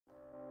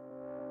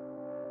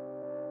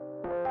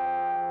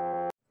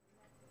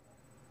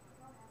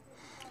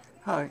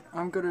Hi,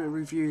 I'm going to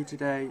review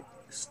today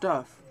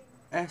Stuf,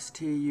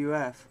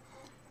 S-T-U-F.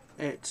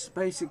 It's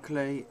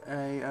basically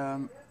a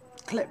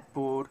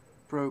clipboard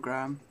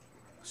program.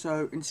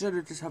 So instead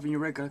of just having your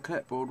regular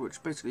clipboard,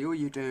 which basically all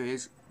you do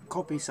is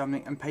copy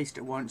something and paste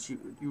it once, you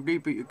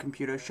reboot your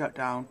computer, shut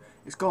down,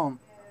 it's gone.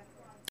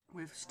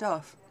 With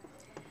Stuf,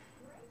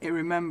 it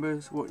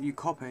remembers what you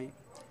copy.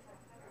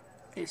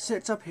 It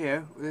sits up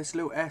here with this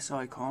little S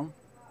icon.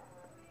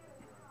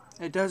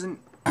 It doesn't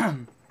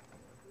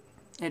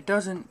It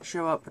doesn't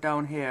show up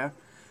down here,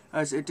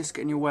 as it just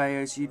gets in your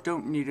way, as you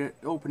don't need to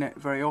open it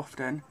very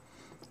often.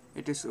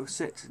 It just sort of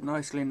sits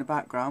nicely in the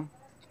background.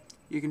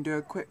 You can do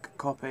a quick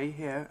copy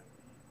here,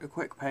 a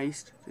quick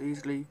paste, to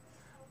easily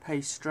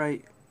paste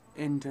straight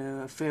into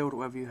a field or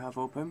whatever you have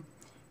open.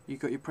 You've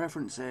got your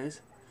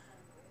preferences,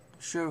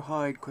 show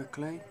hide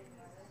quickly,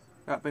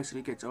 that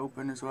basically gets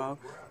open as well.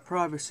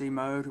 Privacy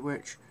mode,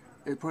 which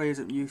it probably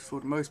isn't useful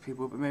to most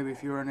people, but maybe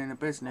if you're running a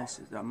business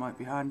that might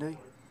be handy.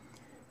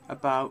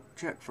 About,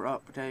 check for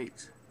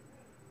updates,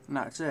 and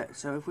that's it.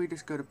 So if we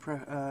just go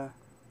to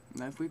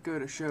if we go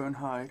to show and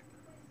hide,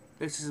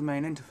 this is the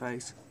main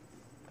interface.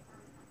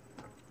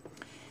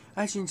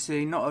 As you can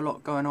see, not a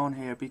lot going on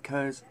here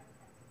because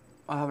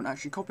I haven't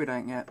actually copied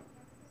anything yet.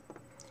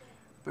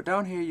 But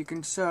down here you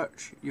can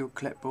search your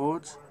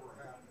clipboards,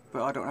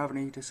 but I don't have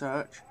any to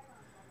search.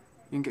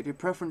 You can get your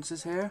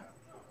preferences here.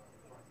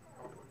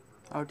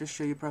 I'll just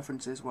show you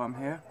preferences while I'm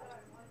here.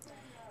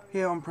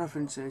 Here on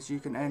preferences you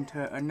can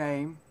enter a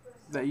name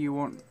that you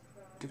want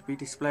to be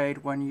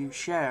displayed when you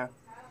share,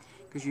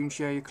 because you can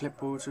share your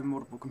clipboards with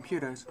multiple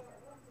computers.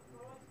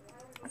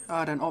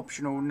 Add an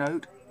optional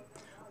note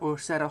or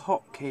set a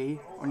hotkey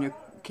on your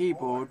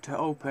keyboard to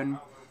open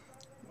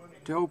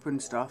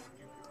stuff.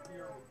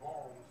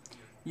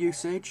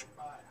 Usage,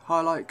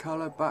 highlight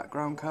color,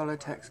 background color,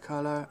 text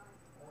color,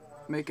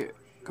 make it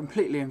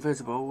completely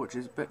invisible, which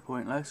is a bit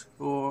pointless,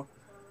 or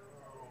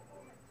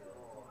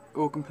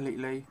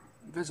completely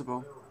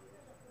visible.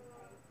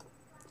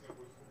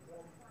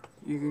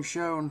 You can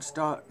show on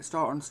start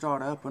on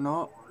startup or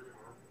not.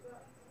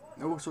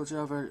 All sorts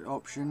of other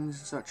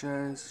options, such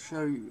as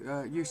show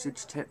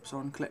usage tips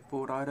on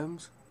clipboard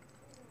items,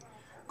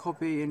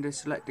 copy into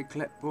selected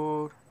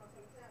clipboard,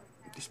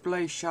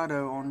 display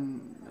shadow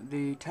on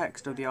the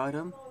text of the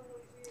item,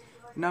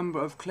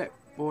 number of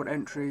clipboard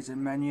entries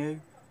in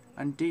menu,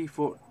 and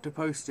default to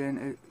post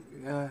in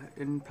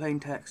plain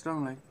text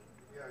only.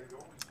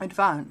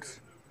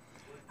 Advanced,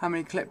 how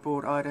many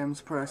clipboard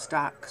items per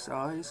stack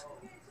size,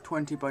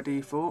 20 by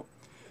default.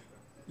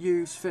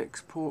 Use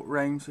fixed port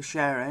range for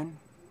sharing,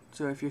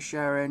 so if you're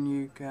sharing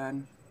you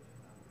can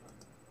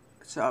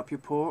set up your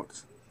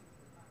ports,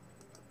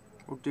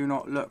 or do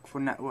not look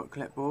for network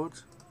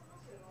clipboards.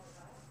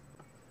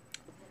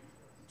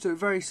 So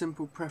very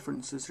simple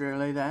preferences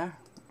really there.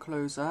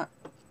 Close that.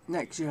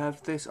 Next you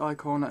have this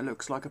icon that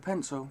looks like a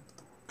pencil.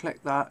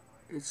 Click that,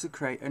 it's to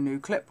create a new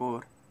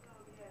clipboard.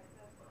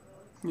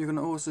 You can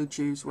also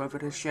choose whether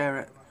to share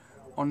it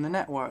on the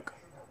network.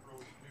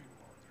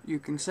 You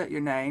can set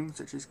your name,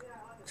 such as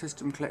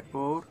System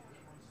Clipboard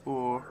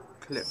or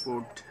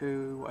Clipboard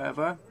 2,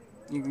 whatever.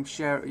 You can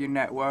share it with your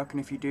network, and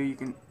if you do, you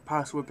can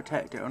password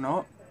protect it or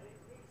not.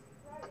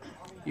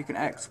 You can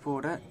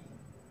export it.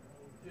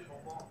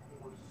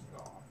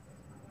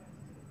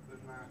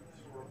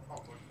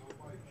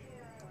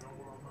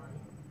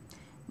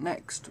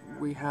 Next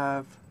we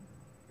have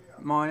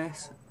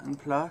minus and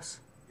plus.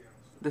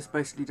 This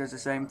basically does the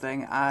same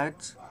thing.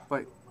 Adds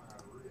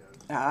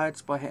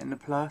by hitting the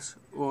plus,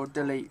 or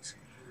deletes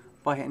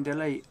by hitting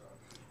delete.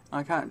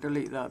 I can't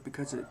delete that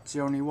because it's the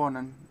only one,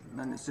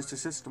 and it's just a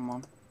system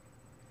one.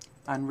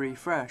 And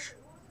refresh.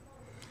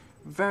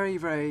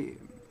 Very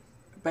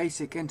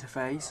basic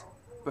interface,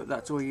 but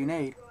that's all you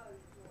need.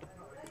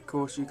 Of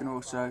course you can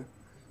also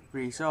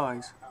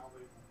resize.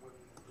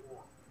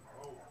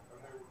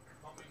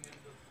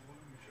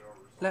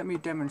 Let me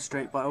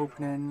demonstrate by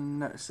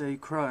opening, let's say,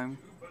 Chrome.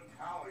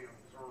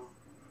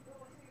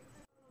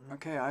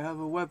 Okay, I have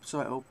a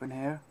website open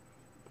here,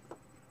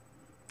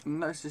 and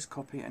let's just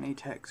copy any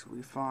text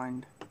we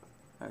find.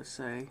 Let's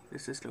say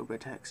there's this little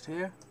bit of text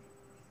here.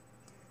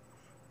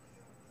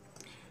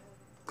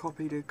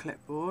 Copy to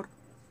clipboard.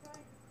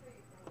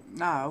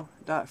 Now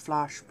that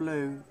flashed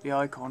blue the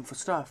icon for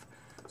Stuf,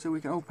 so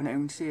we can open it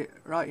and see it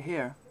right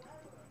here.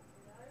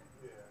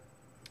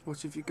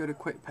 Also, if you go to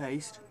quick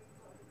paste,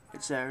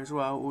 it's there as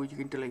well, or you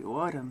can delete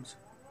all items.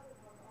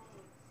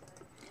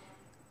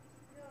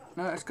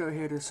 Now let's go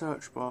here to the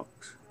search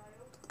box,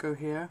 go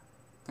here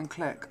and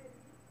click.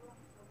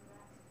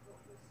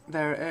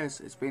 There it is,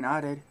 it's been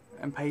added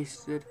and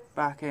pasted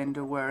back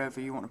into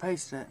wherever you want to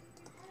paste it.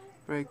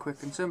 Very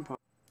quick and simple.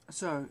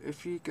 So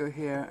if you go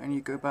here and you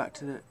go back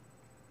to the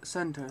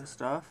center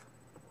stuff,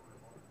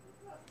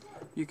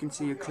 you can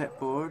see your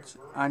clipboards,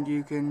 and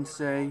you can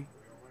say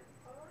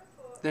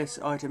this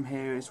item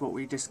here is what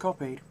we just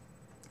copied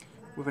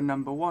with a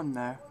number 1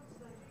 there.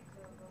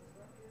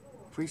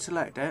 If we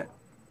select it,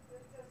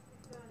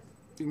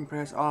 You can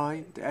press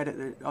I to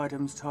edit the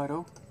item's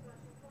title,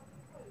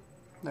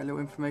 that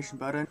little information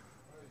button.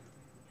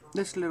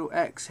 This little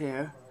X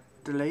here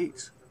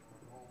deletes.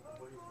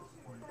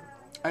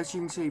 As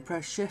you can see,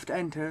 press Shift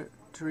Enter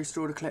to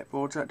restore the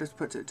clipboard, so that just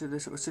puts it to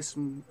this sort of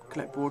system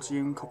clipboard so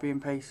you can copy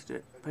and paste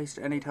it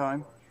any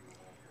time.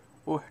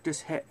 Or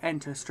just hit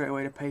Enter straight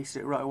away to paste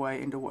it right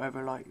away into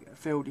whatever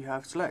field you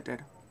have selected.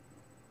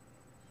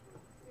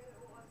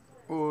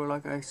 Or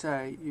like I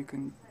say, you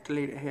can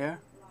delete it here.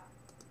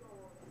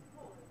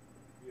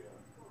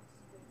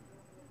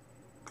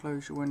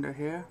 Close your window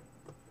here.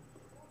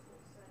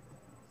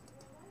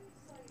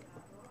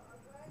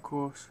 Of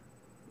course,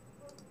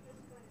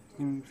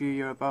 you can view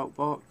your about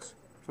box,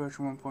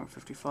 version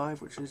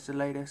 1.55, which is the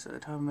latest at the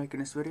time of making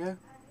this video,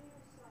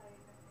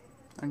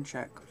 and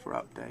check for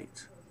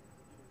updates.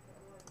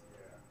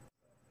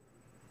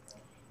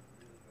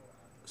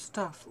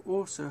 Stuf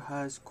also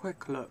has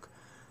quick look,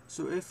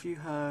 so if you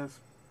have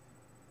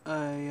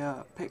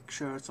a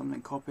picture or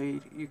something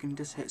copied, you can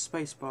just hit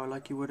spacebar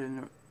like you would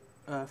in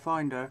a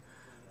Finder,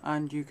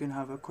 and you can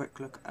have a quick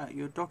look at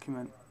your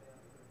document.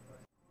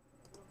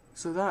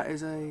 So that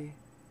is a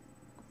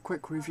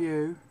quick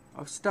review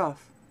of Stuf.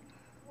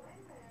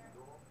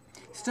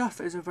 Stuf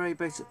is a very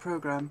basic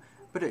program,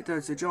 but it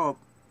does the job.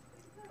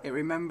 It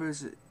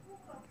remembers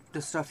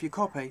the stuff you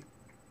copy,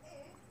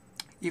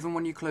 even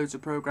when you close the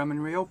program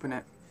and reopen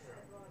it.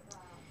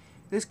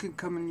 This can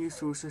come in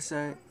useful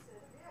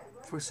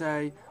for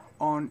say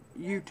on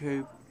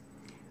YouTube.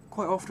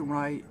 Quite often when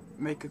I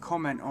make a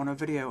comment on a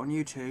video on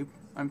YouTube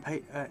and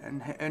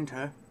hit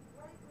enter,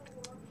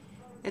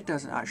 it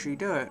doesn't actually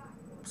do it.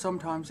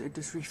 Sometimes it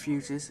just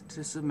refuses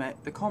to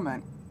submit the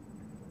comment,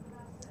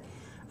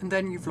 and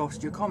then you've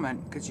lost your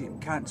comment because you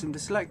can't seem to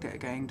select it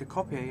again to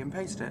copy and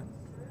paste it.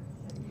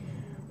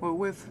 Well,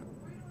 with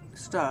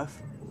Stuf,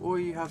 all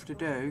you have to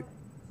do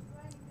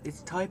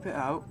is type it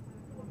out,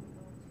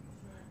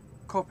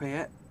 copy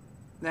it,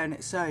 then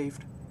it's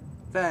saved.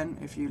 Then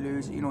if you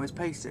lose it, you can always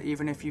paste it,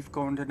 even if you've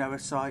gone to another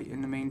site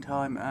in the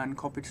meantime and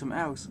copied something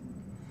else.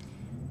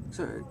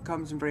 So it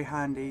comes in very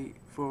handy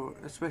for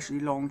especially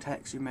long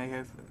text you may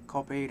have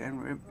copied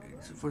and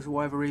for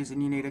whatever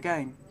reason you need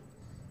again.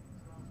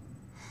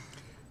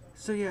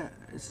 So yeah,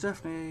 it's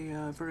definitely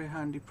a very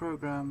handy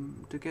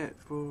program to get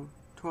for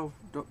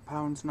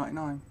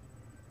 £12.99.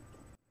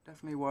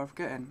 Definitely worth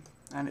getting,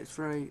 and it's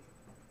very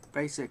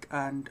basic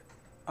and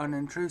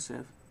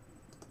unintrusive,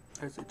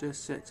 as it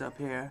just sits up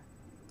here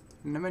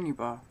in the menu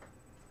bar.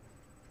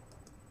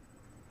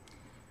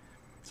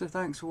 So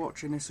thanks for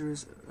watching. This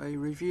is a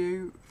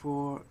review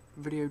for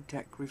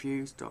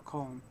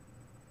videotechreviews.com.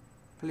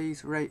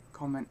 Please rate,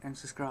 comment and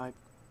subscribe.